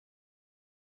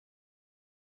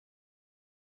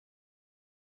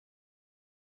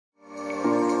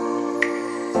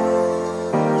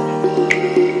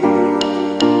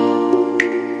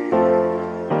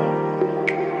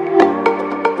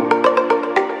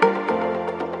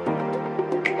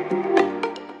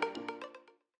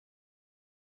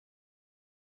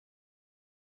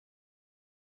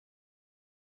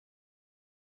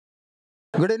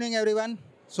Good evening, everyone.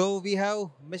 So we have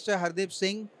Mr. Hardip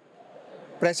Singh,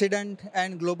 President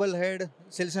and Global Head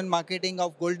Sales and Marketing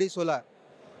of Goldi Solar.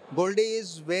 Goldi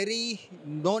is very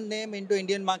known name into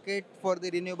Indian market for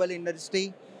the renewable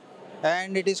industry,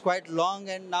 and it is quite long.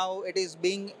 And now it is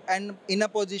being in a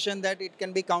position that it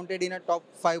can be counted in a top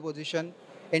 5 position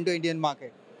into Indian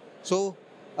market. So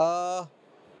uh,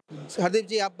 Hardeep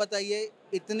जी आप बताइए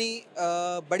इतनी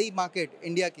बड़ी market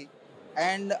India की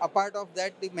and apart of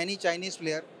that many Chinese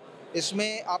player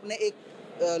इसमें आपने एक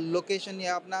location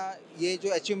या अपना ये जो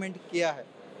अचीवमेंट किया है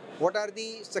what are the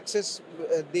success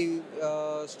the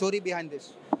story behind this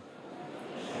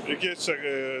देखिए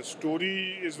स्टोरी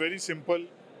इज़ वेरी सिंपल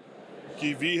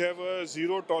कि we have a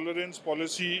zero tolerance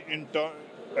policy in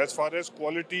as far as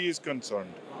quality is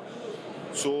concerned.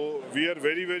 So we are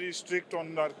very, very strict on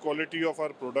our quality of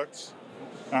our products,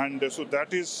 and so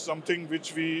that is something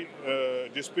which we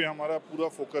जिस पे हमारा पूरा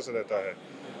focus रहता है.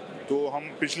 तो हम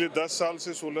पिछले 10 साल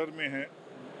से सोलर में हैं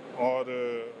और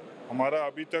हमारा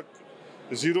अभी तक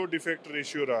ज़ीरो डिफेक्ट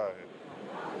रेशियो रहा है,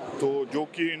 तो जो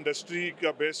कि इंडस्ट्री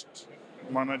का बेस्ट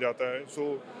माना जाता है. सो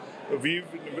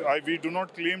we do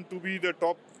not claim to be the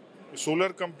top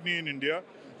solar company in India,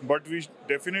 but we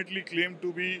definitely claim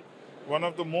to be one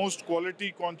of the most quality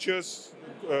conscious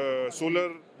solar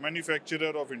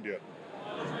manufacturer of India.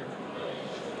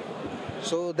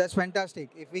 So that's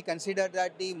fantastic. If we consider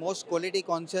that the most quality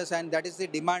conscious and that is the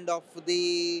demand of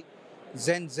the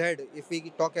Gen Z, if we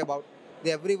talk about,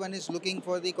 everyone is looking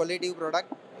for the quality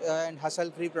product and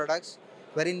hassle-free products,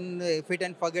 wherein fit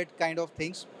and forget kind of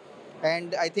things.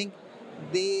 And I think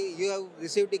you have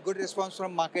received a good response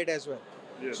from market as well.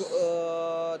 Yes.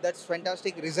 So that's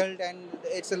fantastic result, and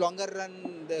it's a longer run.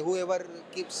 Whoever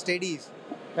keeps steadies,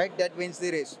 right, that wins the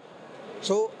race.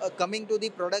 So coming to the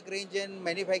product range and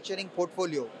manufacturing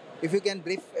portfolio, if you can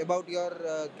brief about your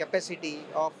capacity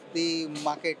of the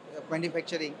market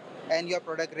manufacturing and your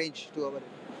product range to our.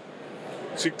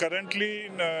 See,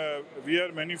 currently we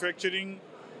are manufacturing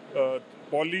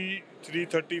poly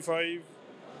 335,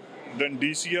 then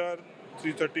DCR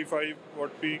 335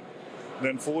 watt peak,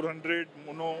 then 400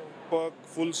 mono perk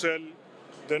full cell,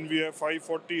 then we have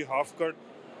 540 half cut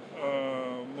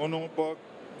mono perk,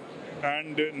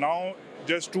 and now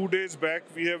just 2 days back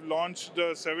we have launched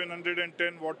the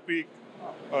 710 watt peak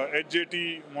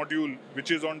HJT module,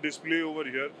 which is on display over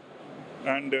here,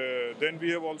 and then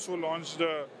we have also launched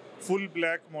the full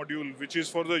black module, which is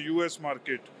for the US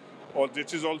market, or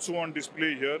this is also on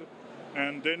display here.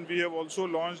 And then we have also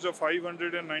launched the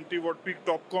 590 watt peak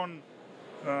TopCon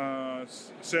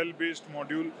cell-based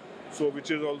module, so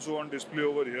which is also on display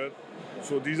over here.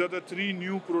 So these are the 3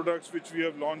 new products which we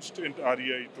have launched in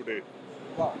REI today.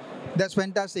 Wow, that's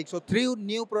fantastic. So 3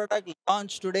 new products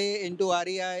launched today into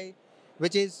REI,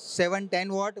 which is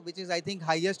 710 watt, which is I think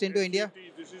highest into India.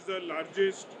 This is the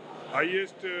largest,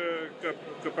 highest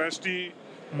capacity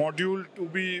module to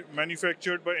be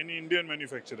manufactured by any Indian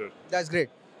manufacturer. That's great.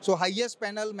 So highest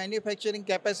panel manufacturing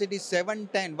capacity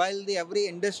 710, while the every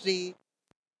industry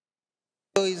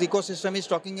his ecosystem is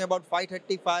talking about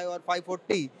 535 or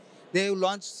 540. They have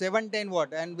launched 710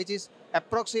 watt, and which is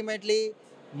approximately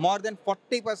more than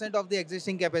 40% of the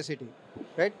existing capacity,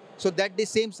 right? So that the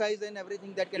same size and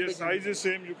everything that can be. Yes, size is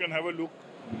same. You can have a look.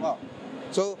 Wow.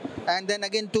 So and then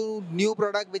again 2 new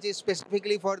product which is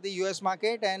specifically for the US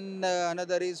market, and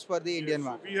another is for the Indian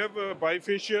market. So we have a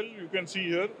bifacial. You can see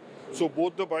here. So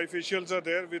both the bifacials are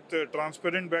there with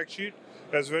transparent back sheet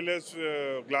as well as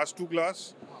glass to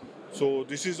glass. So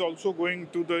this is also going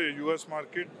to the US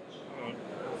market.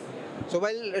 So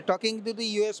while talking to the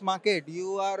US market,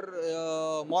 you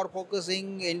are more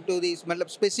focusing into this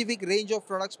specific range of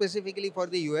products specifically for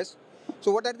the US.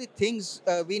 So what are the things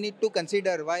we need to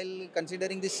consider while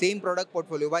considering the same product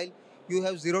portfolio, while you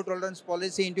have zero tolerance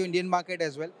policy into Indian market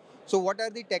as well? So what are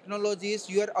the technologies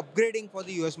you are upgrading for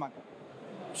the US market?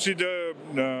 See,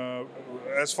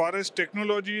 as far as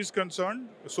technology is concerned,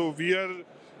 so we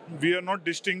are not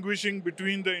distinguishing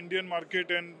between the Indian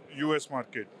market and US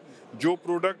market. जो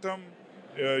product हम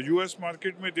US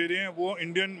market में दे रहे हैं वो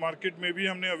Indian market में भी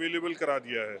हमने available करा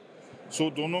दिया है. सो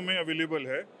दोनों में अवेलेबल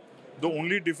है. The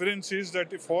only difference is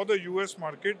that for the US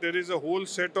market there is a whole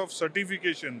set of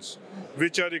certifications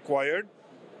which are required.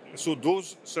 So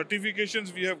those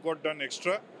certifications we have got done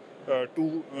extra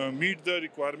to meet the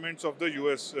requirements of the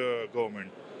US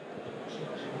government.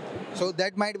 So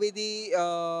that might be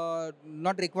the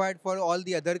not required for all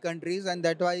the other countries, and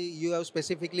that's why you have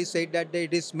specifically said that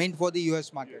it is meant for the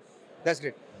US market. Yes. That's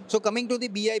great. So coming to the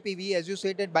BIPV, as you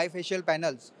said, that bifacial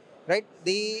panels. right?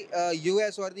 The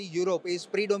US or the Europe is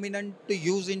predominant to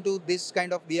use into this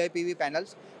kind of BIPV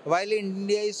panels, while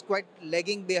India is quite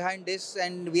lagging behind this,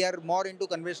 and we are more into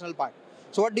conventional part.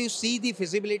 So, what do you see the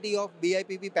feasibility of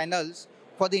BIPV panels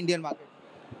for the Indian market?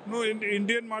 No, in the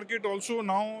Indian market also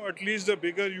now at least the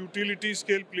bigger utility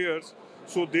scale players,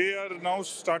 so they are now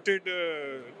started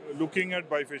looking at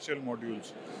bifacial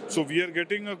modules. So we are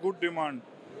getting a good demand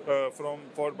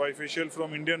for bifacial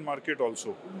from Indian market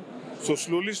also. So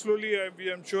slowly,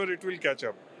 I'm sure it will catch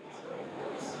up.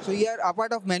 So, here,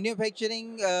 apart of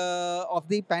manufacturing of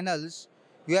the panels,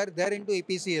 you are there into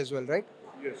EPC as well, right?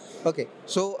 Yes. Okay.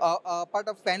 So, apart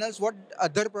of panels, what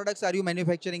other products are you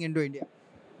manufacturing into India?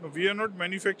 No, we are not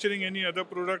manufacturing any other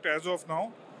product as of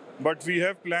now, but we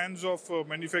have plans of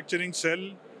manufacturing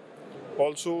cell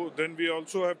also. Then we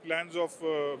also have plans of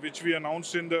which we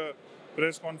announced in the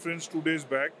press conference 2 days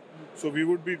back. So we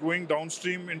would be going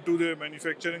downstream into the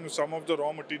manufacturing of some of the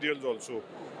raw materials also,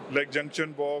 like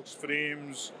junction box,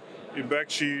 frames, the back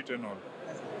sheet and all.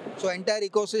 So entire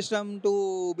ecosystem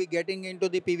to be getting into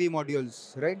the PV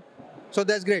modules, right? So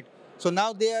that's great. So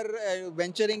now they are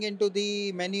venturing into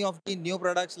the many of the new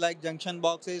products like junction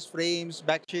boxes, frames,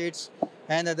 back sheets,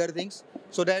 and other things.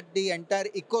 So that the entire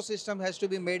ecosystem has to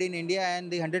be made in India, and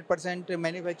the 100%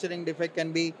 manufacturing defect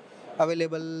can be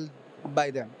available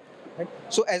by them. Right?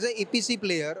 So as a EPC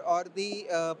player or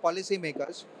the policy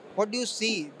makers, what do you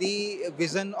see the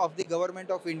vision of the government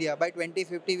of India by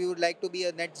 2050? We would like to be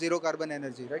a net zero carbon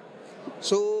energy, right?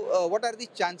 So, what are the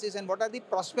chances and what are the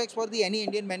prospects for the any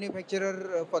Indian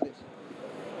manufacturer for this?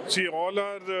 See, all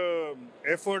our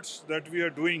efforts that we are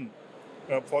doing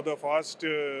for the past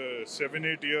 7,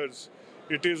 8 years,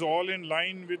 it is all in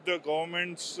line with the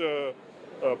government's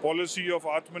policy of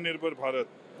Atmanirbhar Bharat.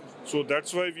 So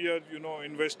that's why we are,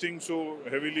 investing so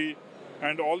heavily,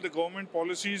 and all the government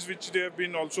policies which they have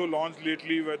been also launched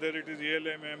lately, whether it is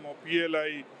ALMM or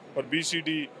PLI or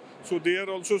BCD. So they are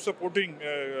also supporting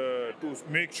to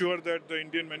make sure that the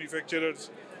Indian manufacturers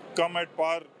come at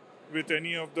par with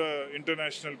any of the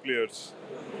international players.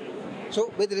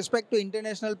 So, with respect to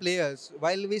international players,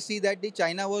 while we see that the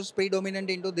China was predominant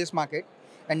into this market,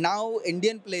 and now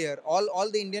Indian player,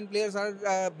 all the Indian players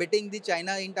are beating the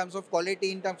China in terms of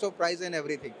quality, in terms of price, and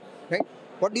everything, right?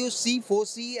 What do you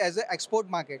foresee as an export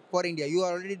market for India? You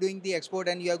are already doing the export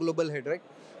and you are global head, right?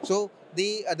 So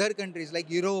the other countries like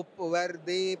Europe, where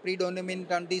they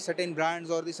predominate on the certain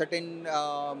brands or the certain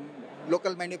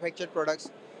local manufactured products.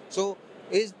 So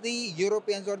is the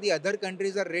Europeans or the other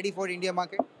countries are ready for India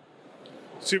market?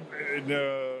 See,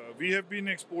 we have been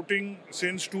exporting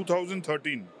since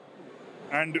 2013,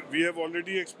 and we have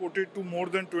already exported to more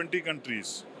than 20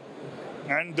 countries,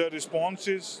 and the response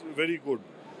is very good.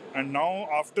 And now,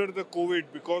 after the COVID,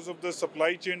 because of the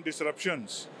supply chain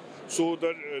disruptions, so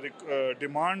the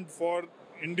demand for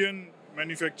Indian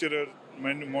manufacturer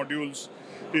modules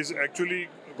is actually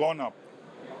gone up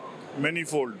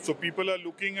manyfold. So people are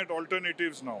looking at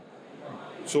alternatives now.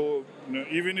 So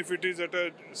even if it is at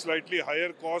a slightly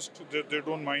higher cost, they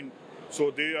don't mind.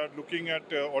 So they are looking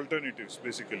at alternatives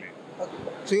basically.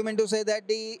 So you meant to say that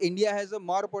the India has a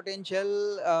more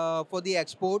potential for the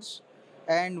exports,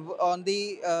 and on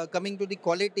the coming to the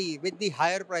quality with the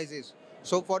higher prices.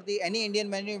 So for the any Indian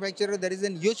manufacturer, there is a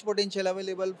huge potential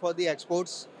available for the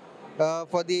exports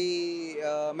for the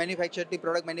the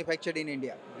product manufactured in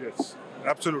India. Yes,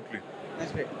 absolutely.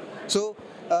 That's great. So,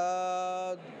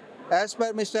 as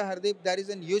per Mr. Hardip, there is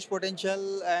a huge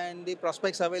potential and the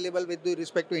prospects available with the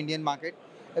respect to Indian market.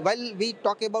 While we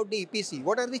talk about the EPC,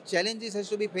 what are the challenges has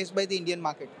to be faced by the Indian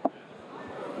market?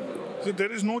 So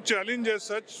there is no challenge as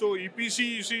such. So EPC,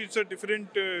 you see, it's a different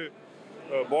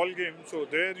ball game. So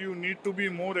there you need to be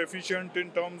more efficient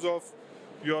in terms of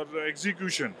your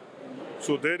execution.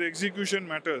 So their execution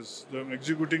matters.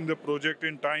 Executing the project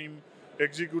in time,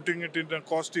 executing it in a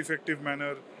cost-effective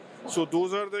manner. So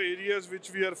those are the areas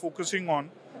which we are focusing on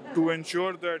to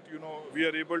ensure that we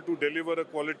are able to deliver a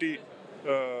quality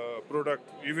product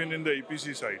even in the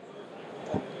EPC side.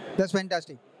 That's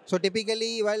fantastic. So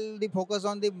typically, while the focus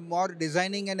on the more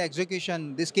designing and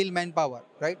execution, the skill manpower,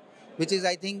 right? Which is,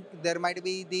 I think, there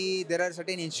are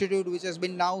certain institute which has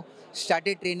been now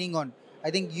started training on.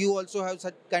 I think you also have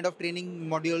such kind of training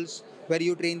modules where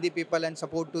you train the people and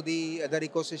support to the other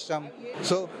ecosystem.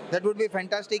 So that would be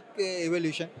fantastic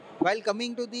evolution. While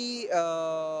coming to the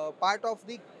part of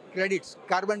the credits,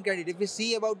 carbon credit, if we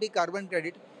see about the carbon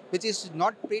credit, which is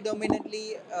not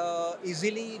predominantly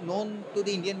easily known to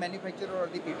the Indian manufacturer or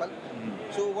the people.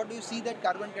 So what do you see that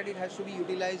carbon credit has to be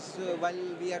utilized while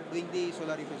we are doing the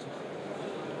solar efficiency?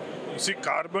 See,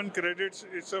 carbon credits,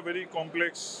 it's a very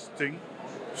complex thing.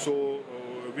 So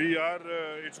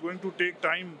it's going to take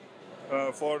time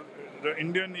for the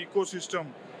Indian ecosystem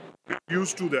to get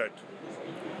used to that.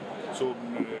 So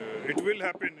it will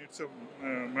happen. It's a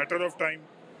matter of time.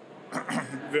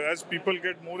 As people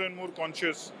get more and more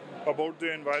conscious about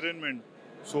the environment,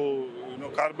 so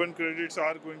carbon credits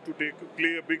are going to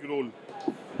play a big role.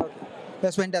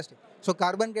 That's fantastic. So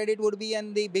carbon credit would be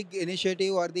an the big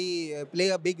initiative or the play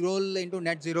a big role into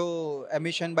net zero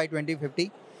emission by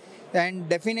 2050. And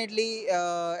definitely,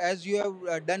 as you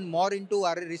have done more into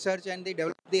our research and they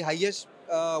develop the highest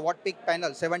watt peak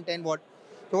panel, 710 watt.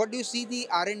 So what do you see the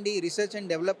R&D research and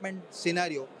development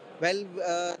scenario? Well,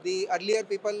 the earlier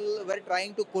people were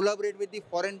trying to collaborate with the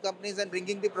foreign companies and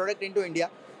bringing the product into India.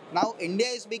 Now India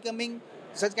is becoming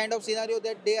such kind of scenario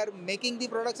that they are making the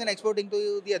products and exporting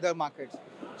to the other markets.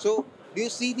 So do you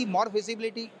see the more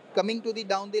visibility coming to the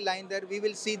down the line that we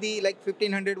will see the like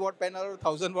 1500 watt panel or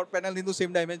 1000 watt panel in the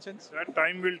same dimensions? That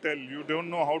time will tell. You don't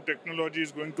know how technology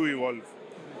is going to evolve.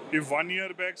 If 1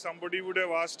 year back somebody would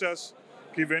have asked us,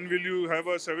 "Ki, when will you have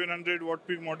a 700 watt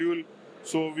peak module?"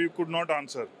 So we could not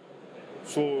answer.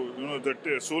 So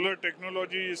the solar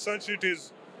technology is such, it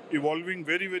is evolving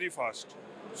very, very fast.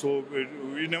 So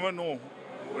we never know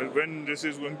when this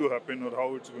is going to happen or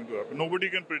how it's going to happen. Nobody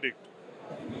can predict.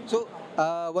 So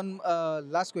one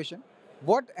last question.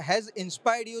 What has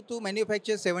inspired you to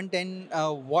manufacture 710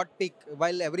 watt peak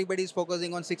while everybody is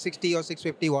focusing on 660 or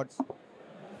 650 watts?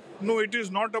 No, it is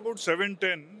not about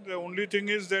 710. The only thing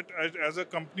is that as a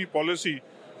company policy,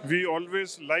 we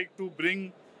always like to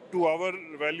bring to our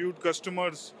valued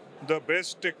customers the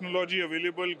best technology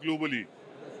available globally.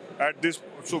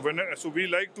 So we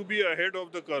like to be ahead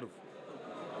of the curve.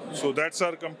 So that's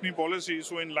our company policy.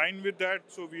 So in line with that,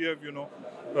 so we have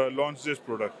launched this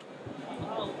product.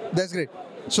 That's great.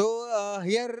 So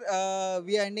here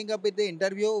we are ending up with the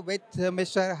interview with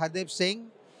Mr. Hardip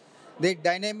Singh, the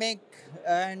dynamic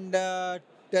and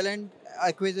talent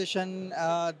acquisition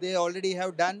they already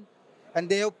have done, and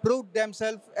they have proved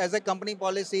themselves as a company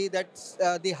policy that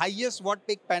the highest watt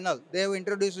peak panel they have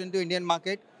introduced into Indian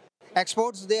market.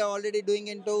 Exports they are already doing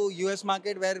into US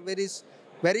market where there is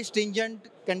very stringent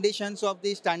conditions of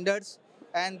the standards,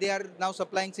 and they are now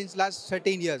supplying since last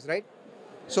 13 years, right?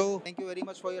 So thank you very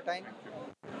much for your time.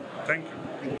 Thank you.